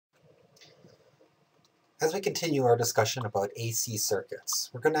As we continue our discussion about AC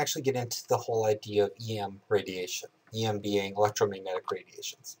circuits, we're going to actually get into the whole idea of EM radiation, EM being electromagnetic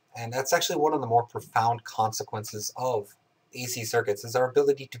radiations. And that's actually one of the more profound consequences of AC circuits is our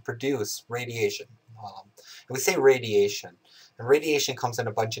ability to produce radiation. And we say radiation, and radiation comes in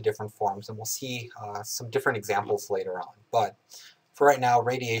a bunch of different forms, and we'll see some different examples later on. But for right now,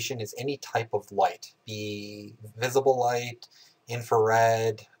 radiation is any type of light, be visible light,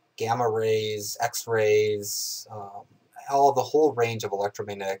 infrared, gamma rays, X-rays, all the whole range of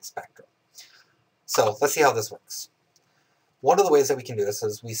electromagnetic spectrum. So let's see how this works. One of the ways that we can do this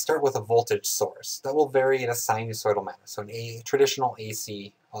is we start with a voltage source that will vary in a sinusoidal manner, so a traditional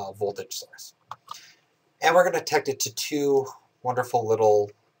AC voltage source. And we're going to connect it to two wonderful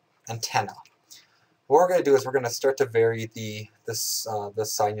little antennae. What we're going to do is we're going to start to vary the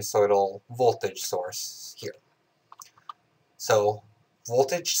sinusoidal voltage source here. So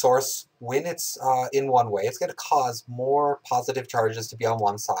voltage source, when it's in one way, it's going to cause more positive charges to be on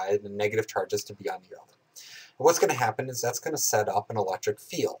one side and negative charges to be on the other. And what's going to happen is that's going to set up an electric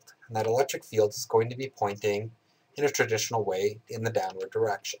field, and that electric field is going to be pointing in a traditional way in the downward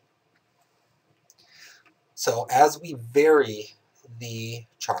direction. So as we vary the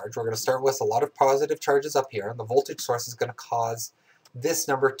charge, we're going to start with a lot of positive charges up here, and the voltage source is going to cause this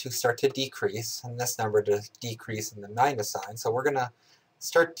number to start to decrease and this number to decrease in the minus sign. So we're going to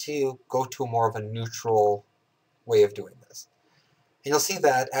start to go to more of a neutral way of doing this. And you'll see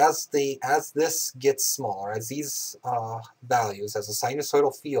that as this gets smaller, as these values, as the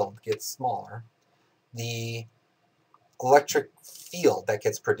sinusoidal field gets smaller, the electric field that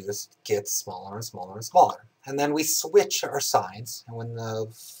gets produced gets smaller and smaller and smaller. And then we switch our signs, and when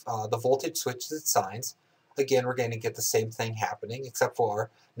the voltage switches its signs, again we're going to get the same thing happening, except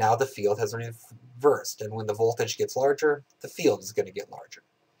for now the field has reversed, and when the voltage gets larger, the field is going to get larger.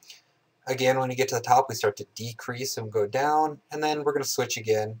 Again, when we get to the top, we start to decrease and go down, and then we're going to switch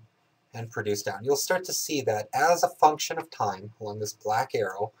again and produce down. You'll start to see that as a function of time, along this black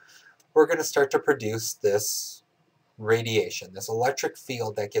arrow, we're going to start to produce this radiation, this electric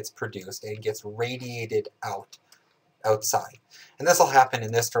field that gets produced and gets radiated outside. And this will happen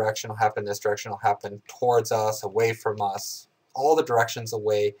in this direction, will happen in this direction, will happen towards us, away from us, all the directions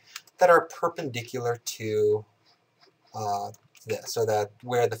away that are perpendicular to this, so that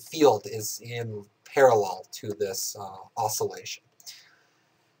where the field is in parallel to this oscillation.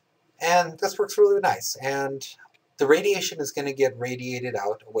 And this works really nice, and the radiation is going to get radiated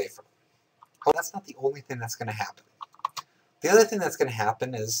out away from it. Well, that's not the only thing that's going to happen. The other thing that's going to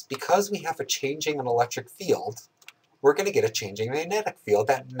happen is because we have a changing an electric field, we're going to get a changing magnetic field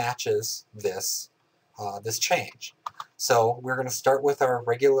that matches this, this change. So we're going to start with our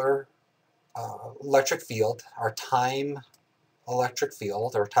regular electric field, our time electric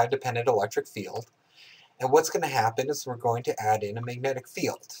field, or time-dependent electric field. And what's going to happen is we're going to add in a magnetic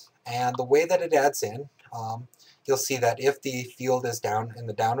field. And the way that it adds in, you'll see that if the field is down in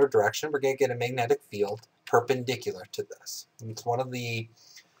the downward direction, we're going to get a magnetic field perpendicular to this. And it's one of the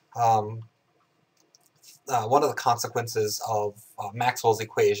consequences of Maxwell's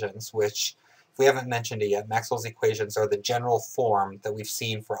equations, which, if we haven't mentioned it yet, Maxwell's equations are the general form that we've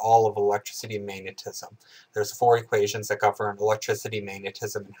seen for all of electricity and magnetism. There's 4 equations that govern electricity,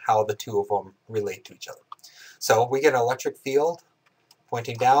 magnetism, and how the two of them relate to each other. So we get an electric field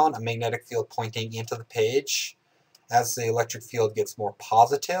pointing down, a magnetic field pointing into the page. As the electric field gets more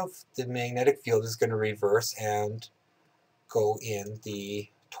positive, the magnetic field is going to reverse and go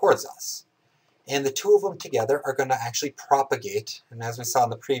towards us. And the two of them together are going to actually propagate, and as we saw in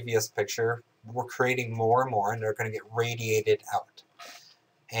the previous picture, we're creating more and more, and they're going to get radiated out.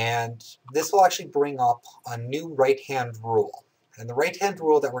 And this will actually bring up a new right-hand rule. And the right-hand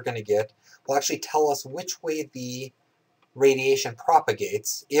rule that we're going to get will actually tell us which way the radiation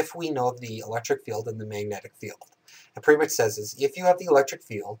propagates if we know the electric field and the magnetic field. It pretty much says is if you have the electric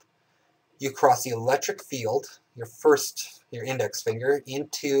field, you cross the electric field, your index finger,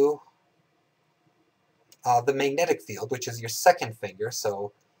 into the magnetic field, which is your second finger.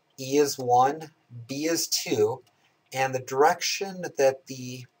 So E is 1, B is 2, and the direction that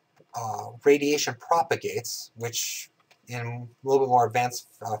the radiation propagates, which in a little bit more advanced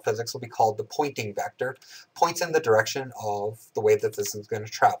physics will be called the pointing vector, points in the direction of the way that this is going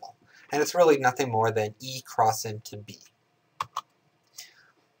to travel. And it's really nothing more than E cross into B.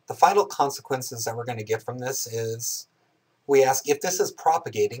 The final consequences that we're going to get from this is we ask, if this is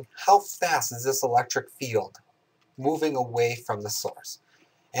propagating, how fast is this electric field moving away from the source?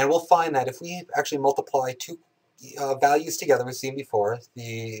 And we'll find that if we actually multiply two values together we've seen before,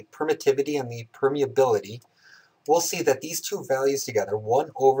 the permittivity and the permeability, we'll see that these two values together,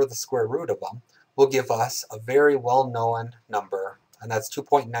 1 over the square root of them, will give us a very well-known number, and that's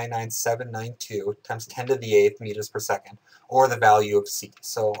 2.99792 times 10 to the 8th meters per second, or the value of c.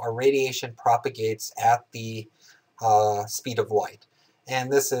 So our radiation propagates at the speed of light.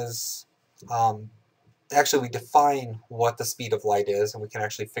 And this is, actually we define what the speed of light is, and we can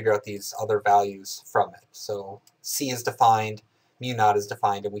actually figure out these other values from it. So c is defined, mu naught is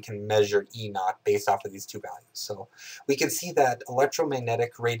defined, and we can measure E naught based off of these two values. So we can see that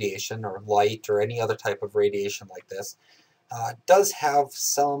electromagnetic radiation, or light, or any other type of radiation like this, does have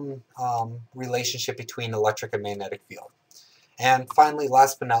some relationship between electric and magnetic field. And finally,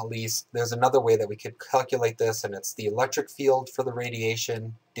 last but not least, there's another way that we could calculate this, and it's the electric field for the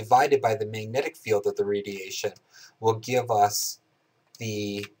radiation divided by the magnetic field of the radiation will give us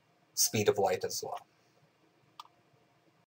the speed of light as well.